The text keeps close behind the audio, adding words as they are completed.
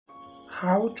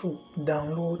How to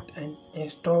download and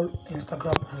install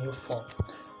Instagram on your phone.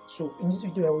 So in this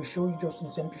video I will show you just in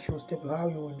simple few steps how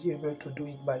you will be able to do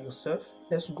it by yourself.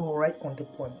 Let's go right on the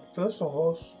point. First of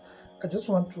all, I just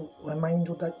want to remind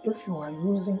you that if you are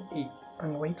using a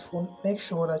Android phone, make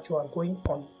sure that you are going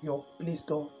on your Play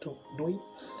Store to do it.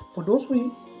 For those who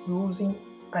are using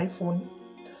iPhone,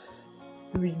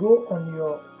 you will go on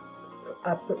your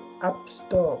app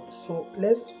store. So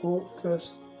let's go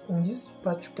first. In this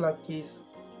particular case,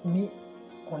 me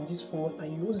on this phone I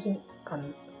using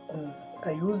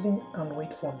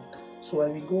Android phone, so I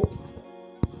will go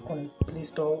on Play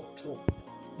Store to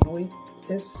do it.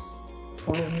 Let's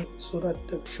follow me so that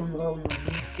I'll show you how you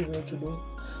will be able to do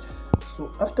it.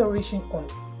 So after reaching on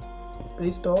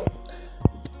Play Store,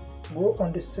 go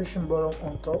on the search button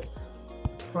on top,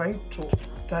 try to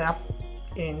type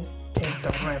in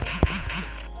Instagram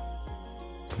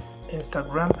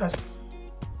as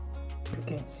you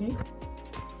can see.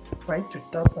 Try to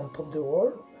tap on top the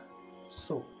wall.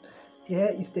 So here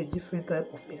is the different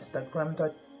type of Instagram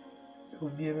that you will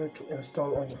be able to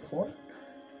install on your phone.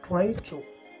 Try to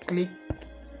click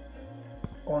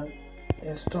on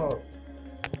install.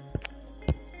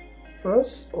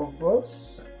 First of all,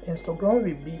 Instagram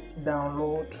will be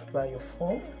downloaded by your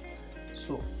phone,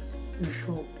 so you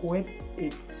should wait a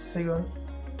second,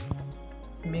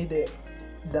 make the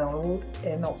download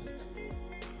enough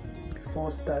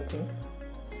before starting.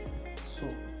 So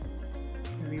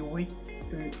we will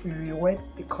wait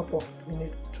a couple of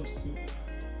minutes to see.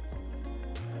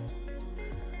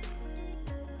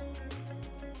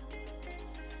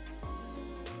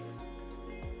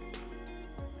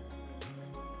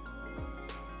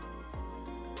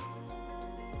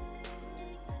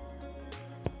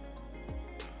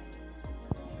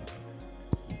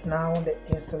 Now the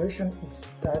installation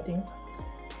is starting,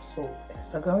 so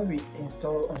Instagram will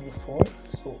install on your phone,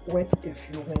 so wait a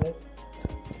few minutes.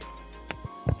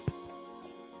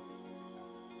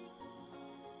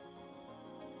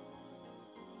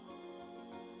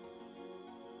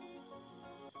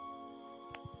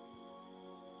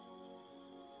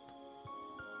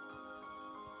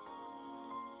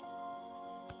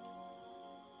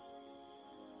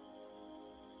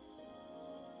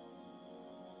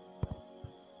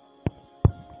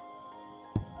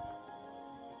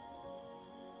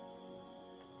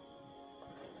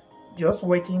 Just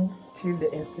waiting till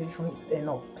the installation is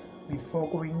enough before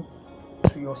going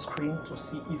to your screen to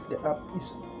see if the app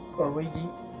is already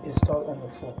installed on your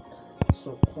phone.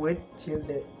 So wait till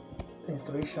the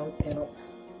installation enough.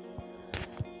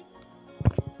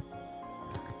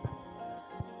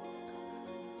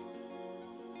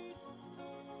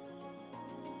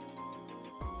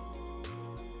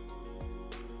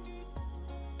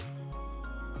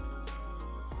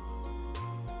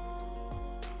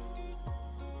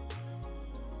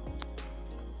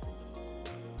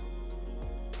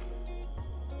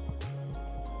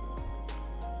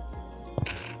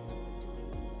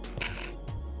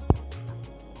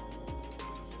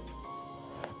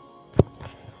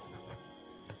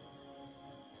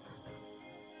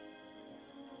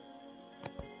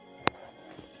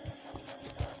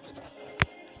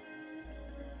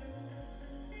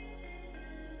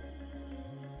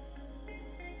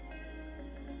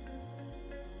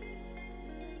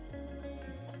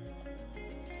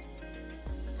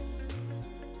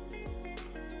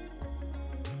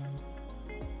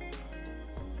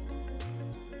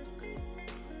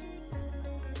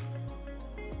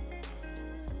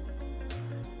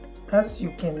 As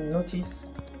you can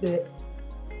notice, the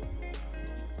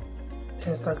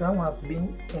Instagram has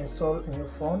been installed on your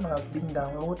phone, has been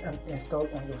downloaded and installed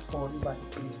on your phone by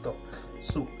Play Store.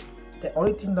 So the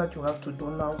only thing that you have to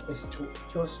do now is to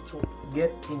just to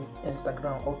get in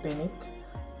Instagram, open it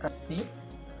and see.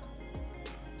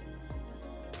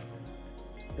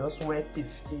 Just wait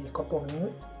a couple of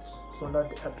minutes so that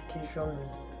the application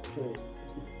will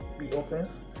be open.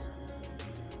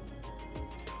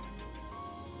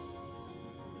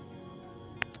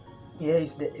 Here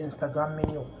is the Instagram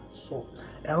menu. So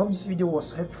I hope this video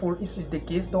was helpful. If it's the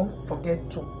case, don't forget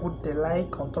to put the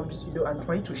like on top of this video and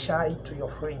try to share it to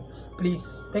your friend.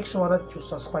 Please make sure that you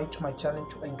subscribe to my channel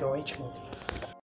to encourage me.